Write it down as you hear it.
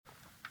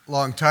A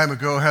long time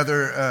ago,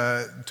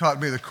 Heather taught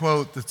me the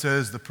quote that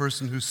says, "The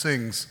person who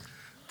sings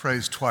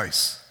prays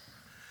twice."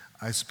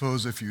 I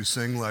suppose if you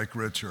sing like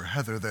Rich or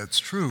Heather, that's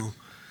true.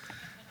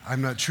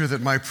 I'm not sure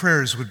that my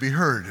prayers would be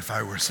heard if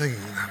I were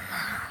singing them.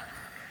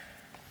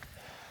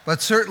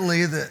 But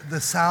certainly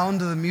the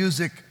sound of the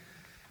music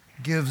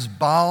gives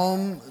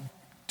balm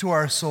to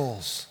our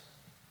souls.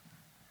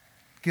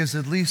 Gives,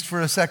 at least for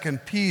a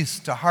second, peace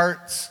to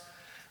hearts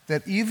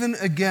that even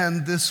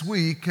again this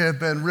week have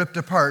been ripped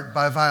apart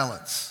by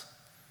violence.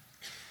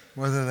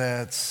 Whether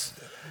that's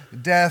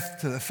death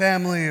to the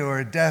family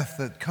or death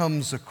that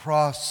comes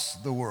across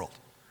the world.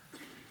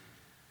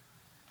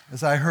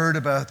 As I heard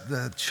about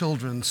the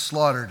children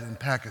slaughtered in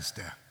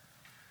Pakistan,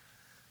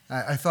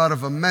 I thought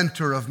of a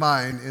mentor of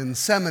mine in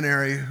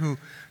seminary who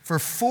for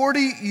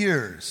 40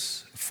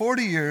 years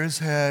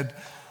had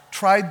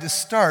tried to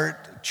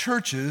start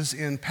churches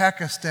in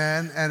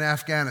Pakistan and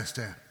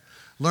Afghanistan.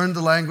 Learned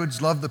the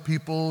language, loved the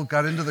people,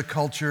 got into the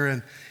culture,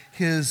 and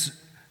his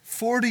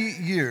 40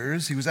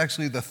 years, he was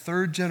actually the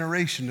third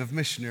generation of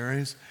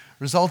missionaries,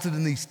 resulted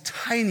in these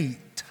tiny,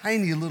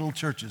 tiny little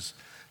churches.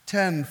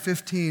 10,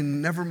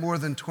 15, never more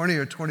than 20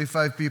 or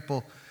 25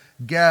 people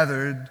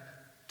gathered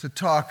to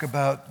talk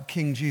about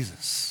King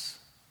Jesus.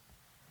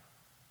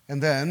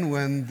 And then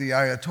when the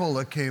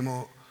Ayatollah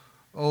came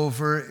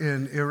over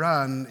in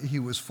Iran, he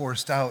was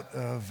forced out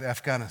of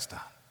Afghanistan.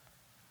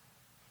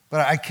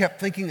 But I kept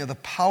thinking of the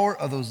power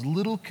of those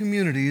little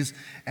communities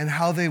and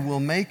how they will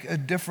make a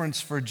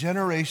difference for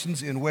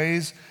generations in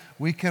ways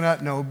we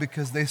cannot know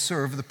because they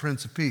serve the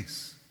Prince of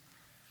Peace.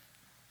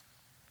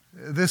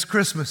 This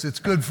Christmas, it's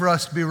good for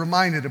us to be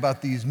reminded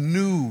about these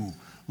new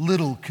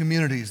little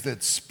communities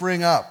that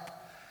spring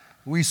up.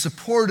 We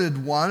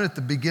supported one at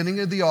the beginning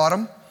of the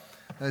autumn.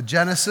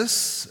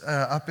 Genesis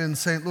up in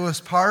St.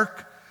 Louis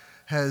Park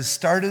has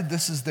started.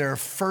 This is their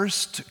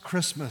first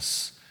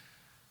Christmas.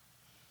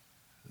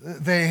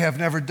 They have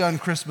never done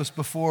Christmas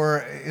before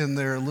in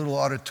their little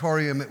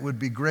auditorium. It would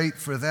be great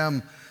for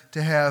them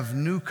to have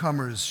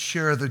newcomers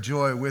share the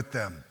joy with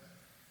them.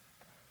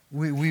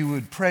 We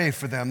would pray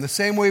for them the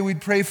same way we'd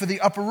pray for the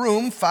Upper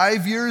Room.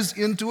 5 years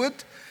into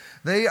it,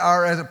 they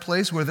are at a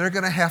place where they're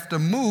going to have to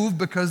move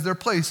because their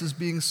place is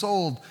being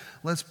sold.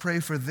 Let's pray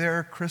for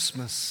their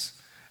Christmas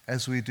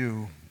as we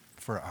do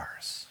for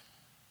ours.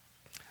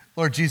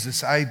 Lord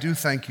Jesus, I do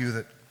thank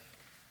you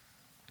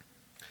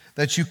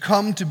that you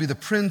come to be the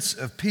Prince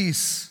of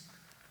Peace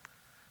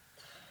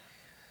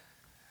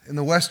in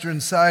the western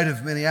side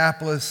of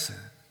Minneapolis,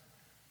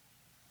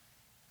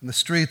 in the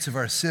streets of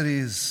our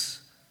cities,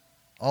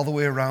 all the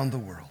way around the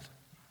world.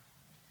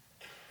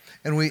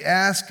 And we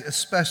ask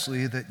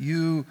especially that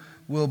you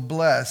will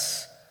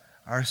bless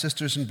our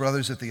sisters and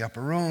brothers at the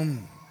Upper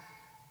Room,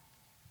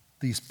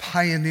 these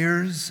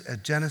pioneers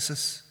at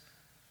Genesis,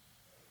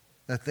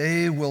 that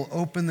they will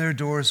open their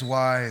doors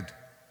wide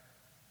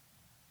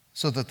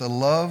so that the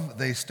love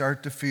they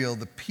start to feel,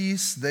 the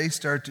peace they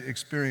start to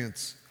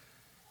experience,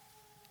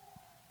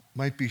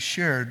 might be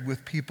shared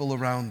with people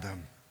around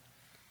them.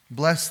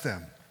 Bless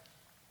them.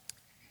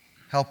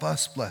 Help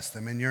us bless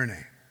them in your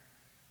name.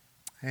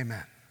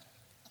 Amen.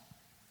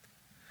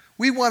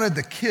 We wanted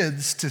the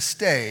kids to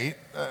stay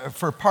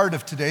for part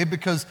of today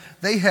because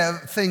they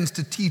have things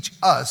to teach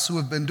us who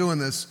have been doing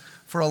this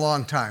for a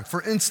long time.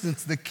 For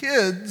instance, the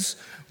kids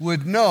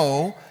would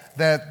know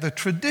that the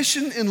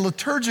tradition in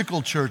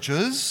liturgical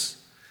churches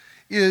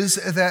is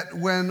that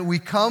when we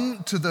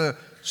come to the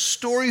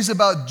stories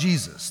about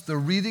Jesus, the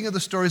reading of the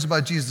stories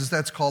about Jesus,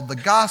 that's called the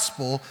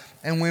gospel.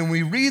 And when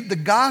we read the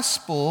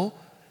gospel,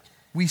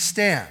 we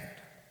stand.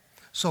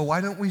 So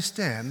why don't we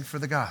stand for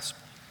the gospel?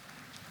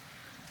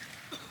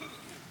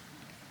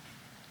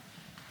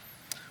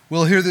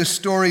 We'll hear this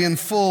story in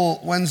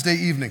full Wednesday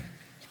evening.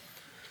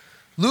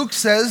 Luke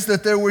says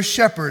that there were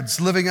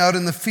shepherds living out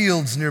in the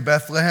fields near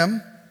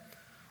Bethlehem,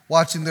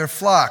 watching their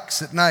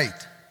flocks at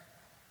night.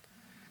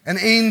 An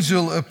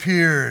angel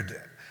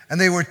appeared,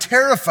 and they were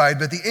terrified,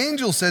 but the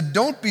angel said,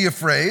 "Don't be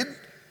afraid.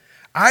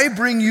 I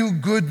bring you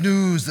good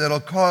news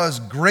that'll cause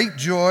great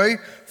joy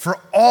for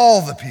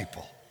all the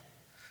people.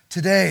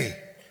 Today,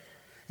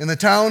 in the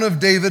town of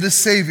David, a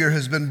Savior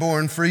has been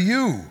born for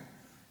you,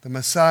 the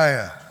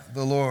Messiah,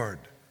 the Lord.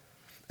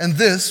 And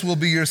this will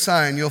be your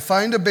sign. You'll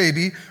find a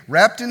baby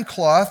wrapped in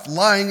cloth,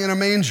 lying in a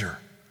manger."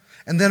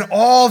 And then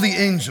all the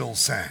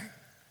angels sang.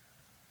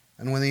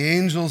 And when the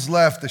angels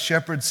left, the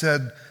shepherds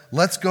said,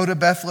 "Let's go to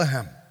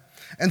Bethlehem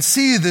and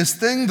see this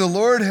thing the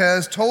Lord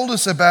has told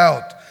us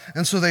about."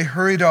 And so they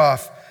hurried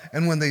off.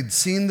 And when they'd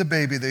seen the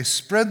baby, they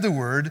spread the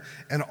word,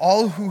 and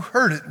all who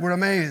heard it were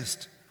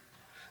amazed.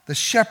 The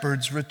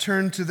shepherds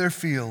returned to their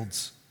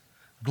fields,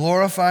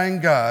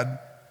 glorifying God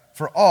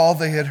for all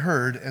they had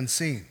heard and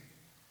seen.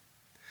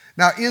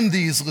 Now, in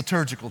these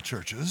liturgical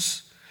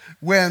churches,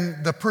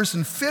 when the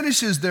person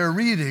finishes their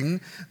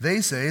reading,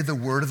 they say the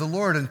word of the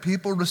Lord, and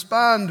people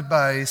respond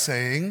by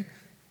saying,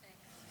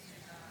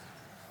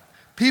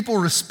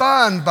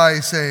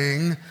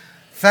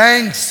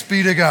 "Thanks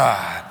be to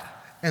God,"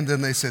 and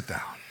then they sit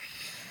down.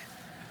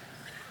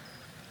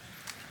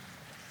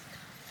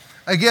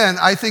 Again,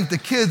 I think the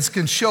kids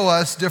can show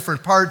us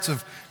different parts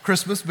of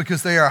Christmas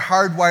because they are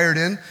hardwired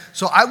in.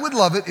 So I would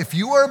love it if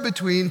you are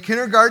between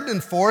kindergarten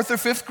and 4th or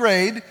 5th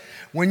grade.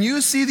 When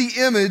you see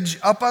the image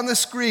up on the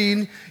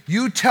screen,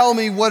 you tell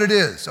me what it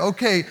is.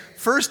 Okay,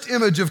 first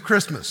image of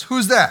Christmas.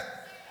 Who's that?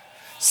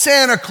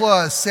 Santa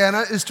Claus.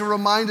 Santa is to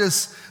remind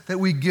us that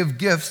we give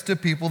gifts to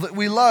people that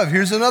we love.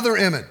 Here's another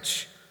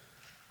image.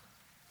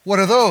 What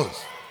are those?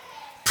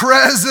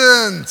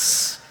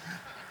 Presents.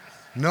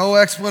 No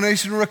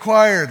explanation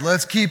required.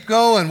 Let's keep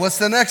going. What's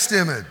the next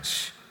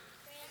image?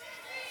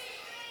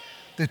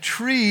 The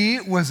tree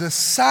was a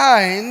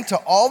sign to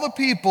all the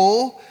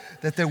people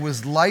that there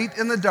was light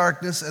in the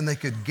darkness and they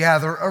could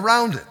gather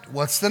around it.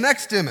 What's the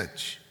next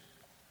image?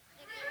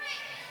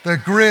 The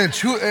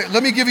Grinch.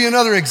 Let me give you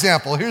another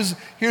example.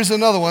 Here's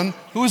another one.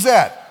 Who's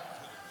that?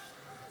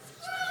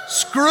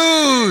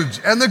 Scrooge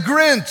and the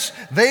Grinch.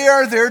 They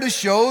are there to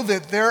show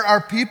that there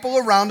are people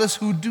around us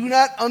who do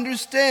not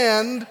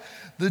understand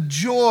the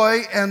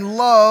joy and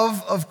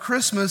love of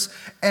Christmas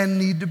and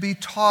need to be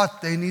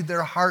taught. They need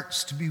their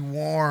hearts to be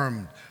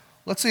warmed.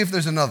 Let's see if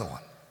there's another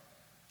one.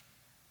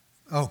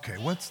 Okay,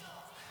 what's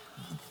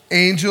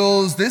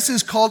angels? This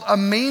is called a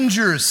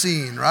manger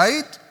scene,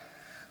 right?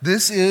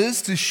 This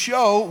is to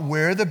show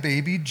where the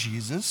baby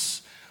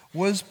Jesus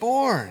was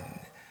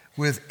born,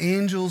 with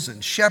angels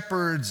and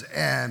shepherds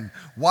and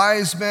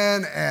wise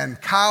men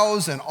and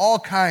cows and all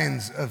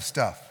kinds of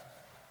stuff.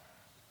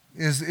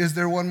 Is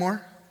there one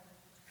more?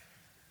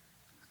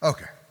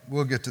 Okay,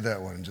 we'll get to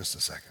that one in just a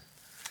second.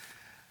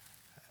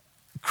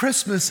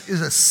 Christmas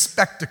is a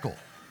spectacle.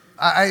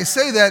 I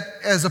say that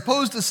as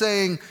opposed to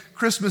saying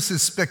Christmas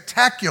is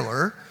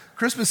spectacular.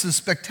 Christmas is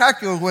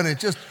spectacular when it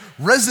just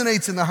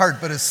resonates in the heart,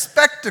 but a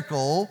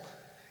spectacle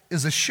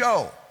is a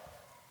show.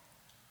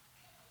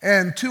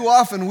 And too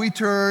often we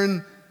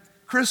turn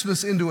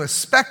Christmas into a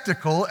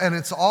spectacle, and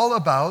it's all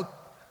about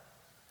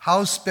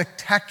how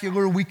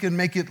spectacular we can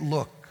make it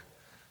look,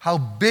 how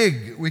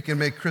big we can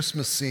make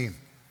Christmas seem.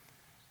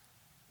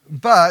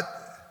 But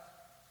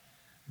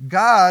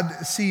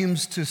God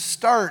seems to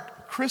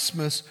start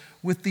Christmas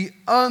with the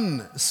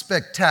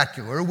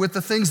unspectacular, with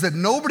the things that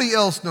nobody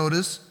else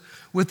noticed,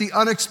 with the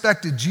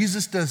unexpected.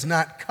 Jesus does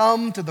not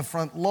come to the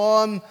front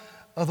lawn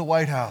of the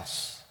White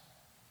House,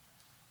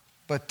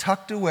 but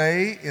tucked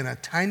away in a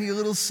tiny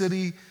little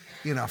city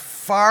in a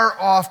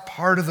far-off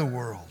part of the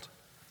world.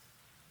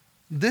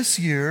 This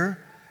year,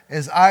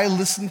 as I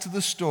listened to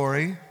the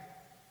story,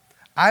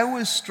 I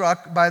was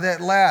struck by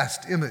that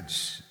last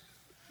image,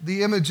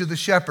 the image of the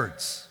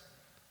shepherds.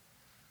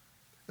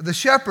 The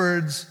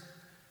shepherds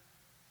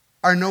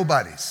are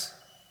nobodies.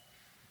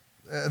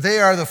 They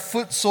are the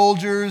foot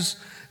soldiers.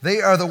 They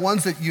are the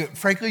ones that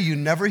you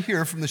never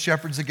hear from the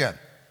shepherds again.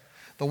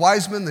 The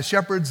wise men, the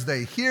shepherds,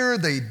 they hear,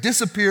 they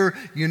disappear.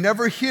 You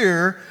never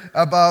hear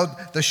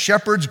about the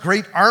shepherds'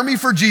 great army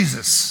for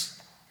Jesus.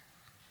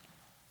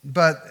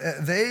 But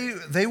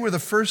they were the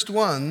first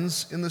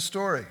ones in the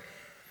story.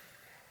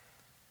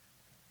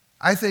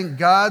 I think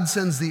God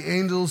sends the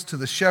angels to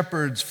the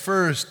shepherds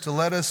first to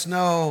let us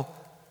know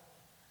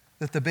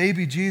that the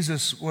baby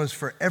Jesus was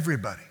for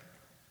everybody.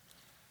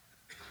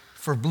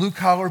 For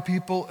blue-collar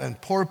people and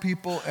poor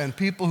people and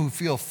people who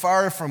feel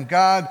far from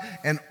God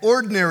and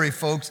ordinary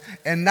folks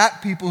and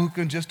not people who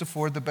can just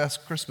afford the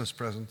best Christmas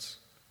presents.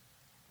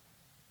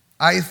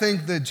 I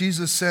think that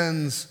Jesus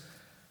sends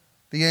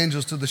the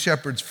angels to the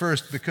shepherds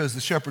first because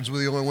the shepherds were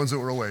the only ones that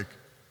were awake.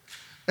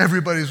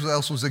 Everybody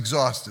else was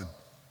exhausted.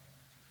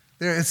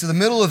 It's in the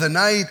middle of the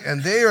night,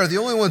 and they are the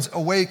only ones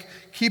awake,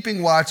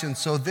 keeping watch, and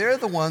so they're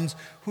the ones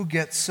who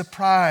get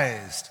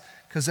surprised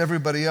because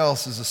everybody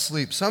else is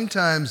asleep.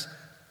 Sometimes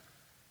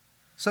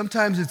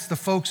it's the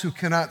folks who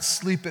cannot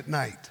sleep at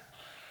night,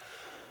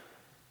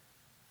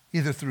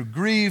 either through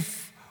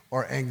grief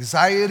or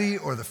anxiety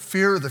or the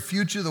fear of the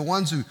future, the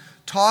ones who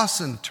toss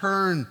and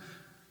turn.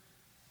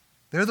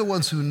 They're the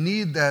ones who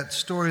need that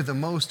story the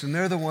most, and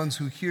they're the ones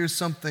who hear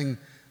something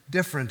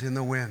different in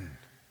the wind.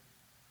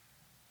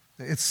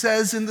 It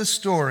says in the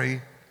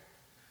story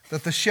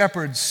that the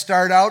shepherds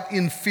start out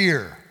in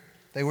fear.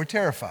 They were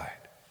terrified.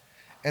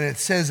 And it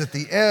says at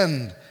the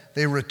end,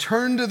 they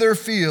returned to their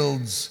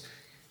fields,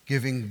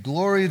 giving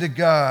glory to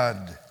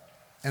God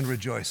and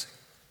rejoicing.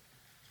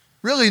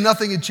 Really,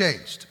 nothing had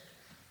changed.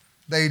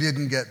 They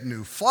didn't get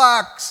new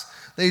flocks.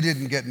 They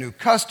didn't get new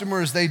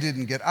customers. They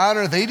didn't get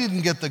honor. They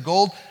didn't get the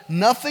gold.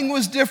 Nothing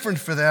was different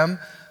for them,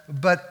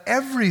 but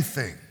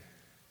everything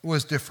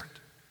was different.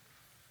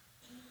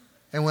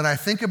 And when I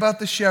think about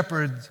the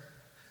shepherds,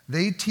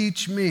 they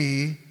teach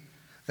me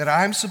that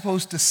I'm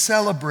supposed to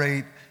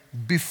celebrate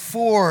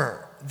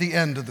before the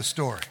end of the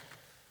story.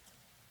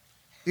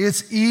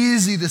 It's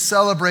easy to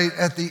celebrate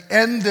at the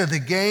end of the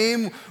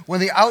game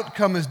when the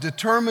outcome is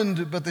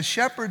determined, but the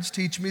shepherds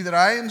teach me that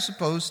I am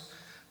supposed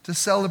to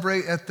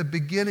celebrate at the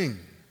beginning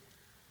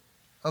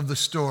of the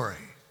story.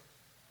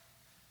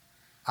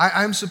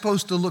 I'm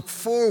supposed to look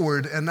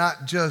forward and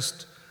not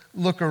just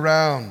look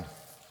around.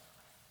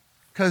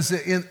 Because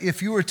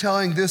if you were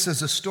telling this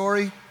as a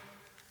story,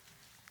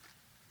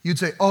 You'd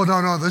say, oh,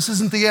 no, this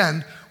isn't the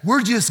end.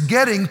 We're just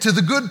getting to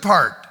the good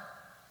part.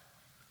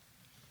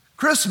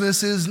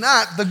 Christmas is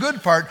not the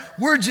good part.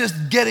 We're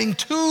just getting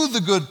to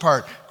the good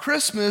part.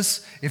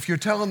 Christmas, if you're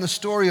telling the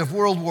story of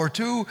World War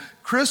II,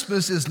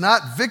 Christmas is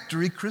not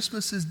victory.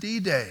 Christmas is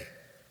D-Day.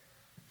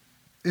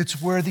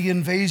 It's where the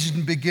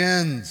invasion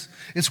begins.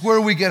 It's where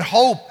we get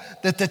hope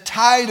that the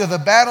tide of the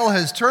battle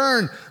has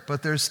turned,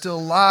 but there's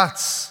still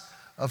lots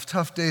of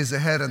tough days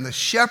ahead. And the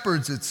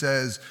shepherds, it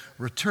says,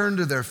 returned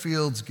to their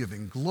fields,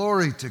 giving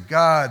glory to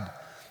God,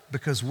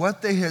 because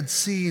what they had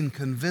seen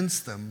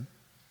convinced them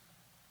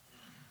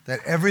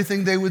that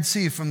everything they would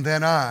see from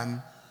then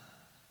on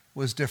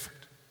was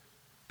different,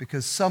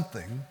 because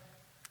something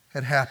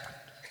had happened.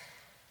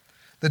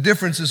 The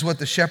difference is what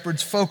the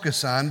shepherds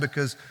focus on,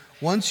 because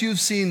once you've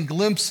seen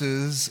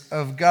glimpses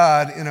of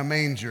God in a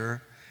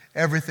manger,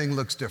 everything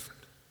looks different.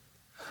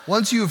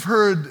 Once you've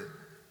heard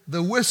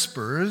the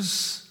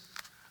whispers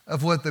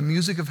of what the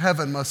music of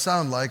heaven must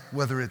sound like,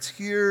 whether it's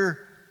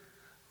here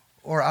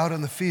or out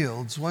in the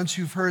fields, once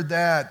you've heard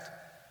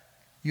that,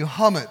 you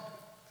hum it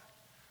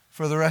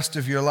for the rest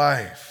of your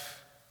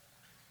life.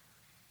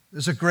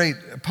 There's a great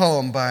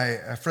poem by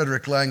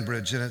Frederick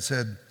Langbridge, and it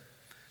said,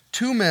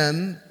 "Two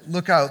men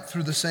look out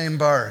through the same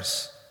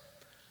bars.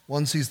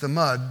 One sees the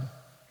mud,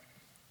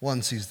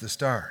 one sees the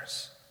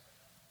stars."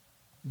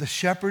 The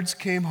shepherds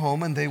came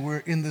home and they were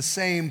in the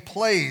same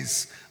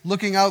place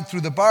looking out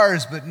through the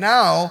bars, but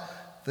now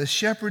the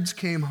shepherds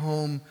came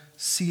home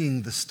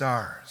seeing the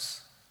stars.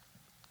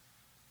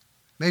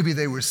 Maybe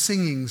they were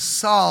singing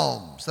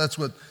psalms. That's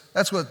what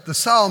the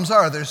psalms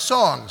are. They're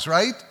songs,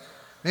 right?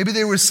 Maybe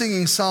they were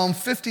singing Psalm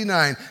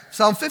 59.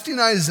 Psalm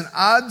 59 is an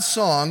odd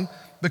song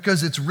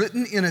because it's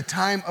written in a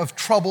time of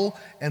trouble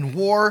and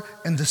war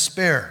and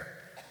despair.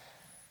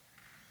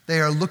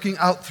 They are looking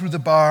out through the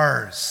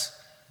bars,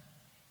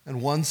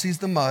 and one sees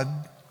the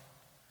mud,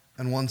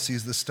 and one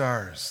sees the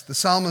stars. The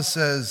psalmist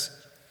says,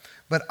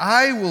 "But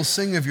I will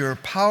sing of your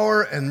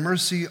power and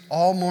mercy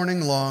all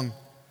morning long,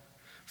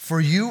 for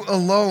you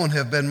alone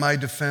have been my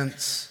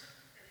defense,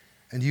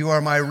 and you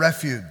are my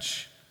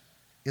refuge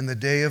in the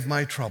day of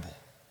my trouble."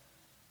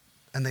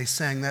 And they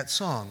sang that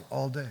song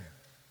all day.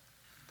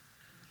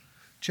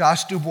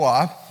 Josh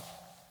Dubois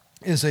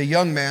is a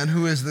young man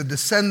who is the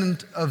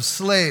descendant of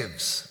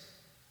slaves.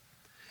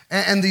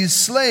 And these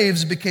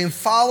slaves became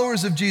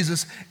followers of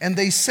Jesus, and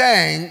they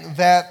sang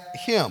that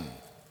hymn,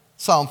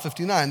 Psalm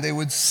 59. They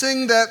would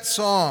sing that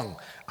song,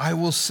 "I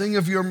will sing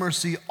of your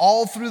mercy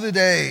all through the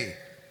day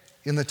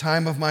in the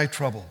time of my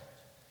trouble."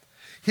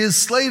 His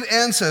slave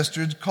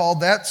ancestors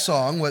called that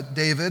song, what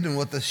David and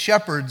what the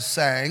shepherds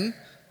sang,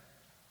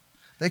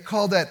 they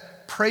called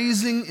that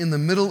praising in the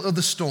middle of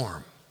the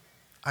storm.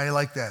 I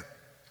like that.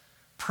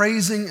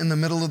 Praising in the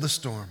middle of the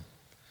storm.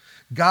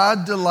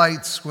 God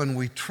delights when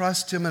we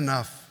trust Him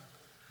enough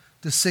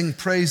to sing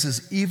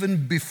praises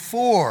even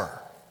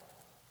before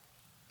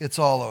it's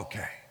all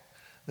okay.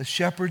 The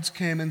shepherds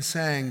came and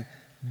sang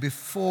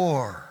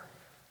before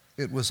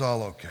it was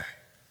all okay.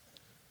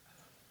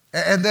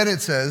 And then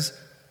it says,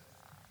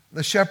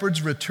 the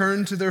shepherds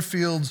returned to their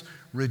fields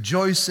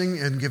rejoicing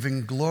and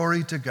giving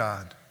glory to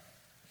God.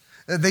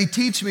 They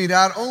teach me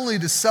not only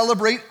to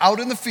celebrate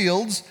out in the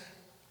fields,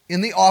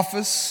 in the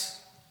office,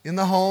 in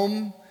the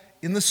home,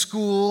 in the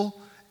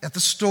school, at the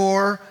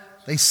store.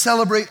 They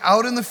celebrate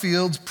out in the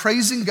fields,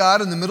 praising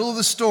God in the middle of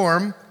the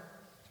storm.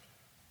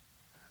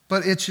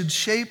 But it should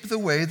shape the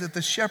way that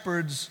the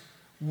shepherds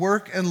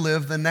work and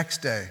live the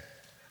next day,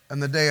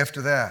 and the day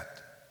after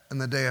that,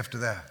 and the day after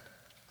that.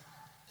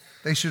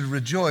 They should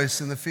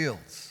rejoice in the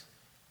fields.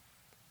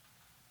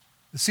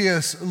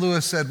 C.S.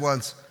 Lewis said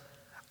once,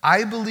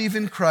 "I believe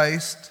in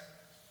Christ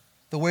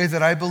the way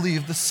that I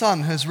believe the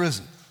sun has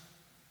risen.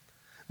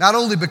 Not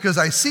only because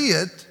I see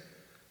it,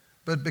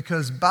 but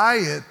because by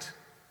it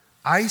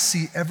I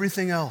see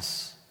everything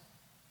else."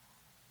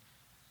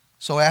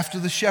 So after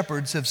the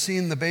shepherds have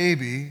seen the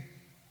baby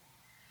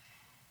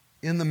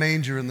in the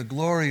manger and the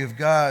glory of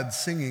God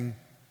singing,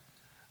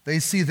 they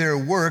see their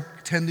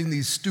work tending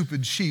these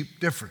stupid sheep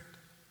different.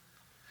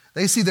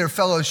 They see their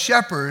fellow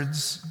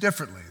shepherds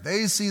differently.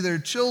 They see their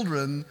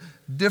children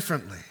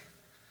differently.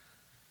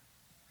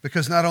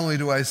 Because not only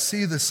do I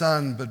see the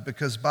sun, but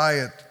because by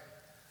it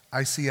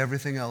I see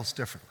everything else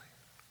differently.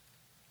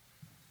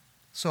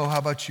 So how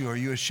about you? Are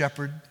you a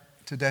shepherd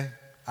today?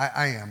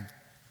 I am.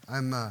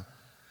 I'm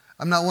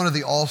not one of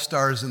the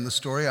all-stars in the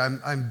story.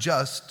 I'm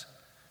just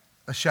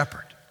a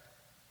shepherd.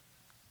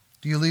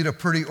 Do you lead a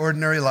pretty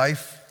ordinary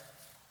life?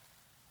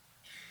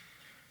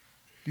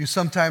 Do you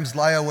sometimes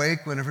lie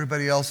awake when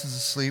everybody else is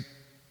asleep?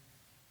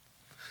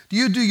 Do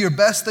you do your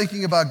best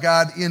thinking about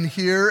God in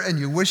here and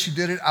you wish you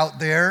did it out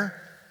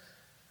there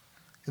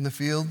in the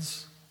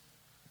fields?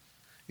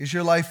 Is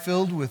your life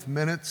filled with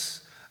minutes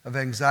of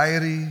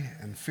anxiety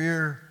and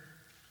fear?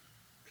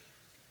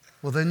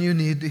 Well, then you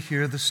need to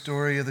hear the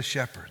story of the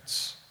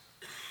shepherds.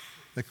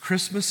 That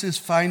Christmas is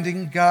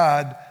finding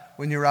God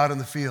when you're out in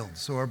the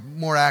fields, or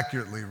more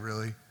accurately,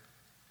 really,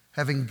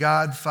 having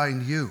God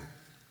find you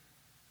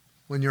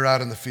when you're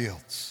out in the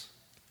fields.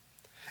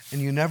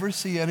 And you never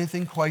see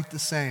anything quite the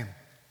same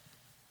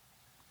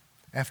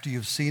after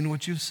you've seen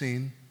what you've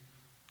seen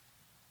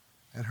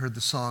and heard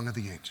the song of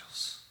the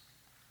angels.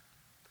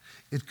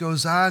 It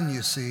goes on,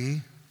 you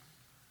see,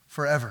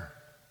 forever.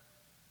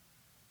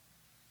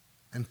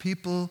 And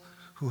people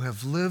who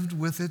have lived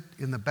with it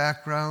in the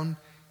background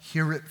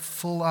hear it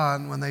full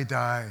on when they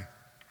die,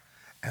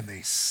 and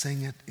they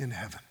sing it in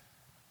heaven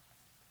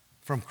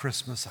from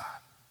Christmas on.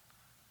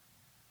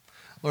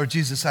 Lord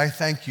Jesus, I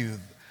thank you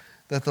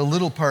that the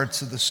little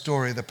parts of the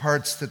story, the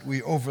parts that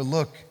we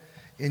overlook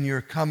in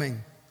your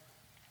coming,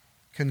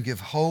 can give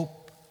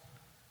hope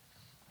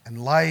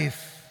and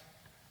life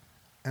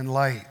and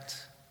light.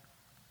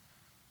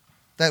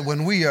 That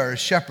when we are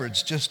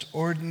shepherds, just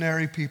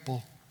ordinary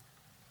people,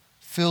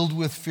 filled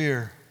with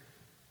fear,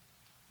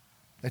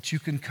 that you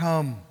can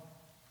come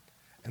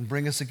and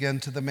bring us again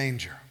to the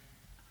manger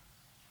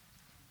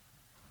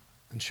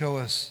and show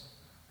us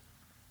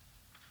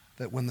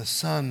that when the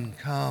Son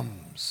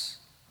comes,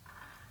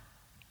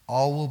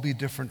 all will be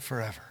different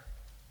forever.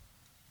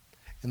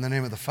 In the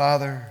name of the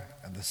Father,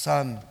 and the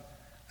Son,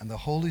 and the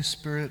Holy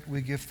Spirit,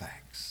 we give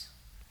thanks.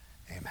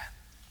 Amen.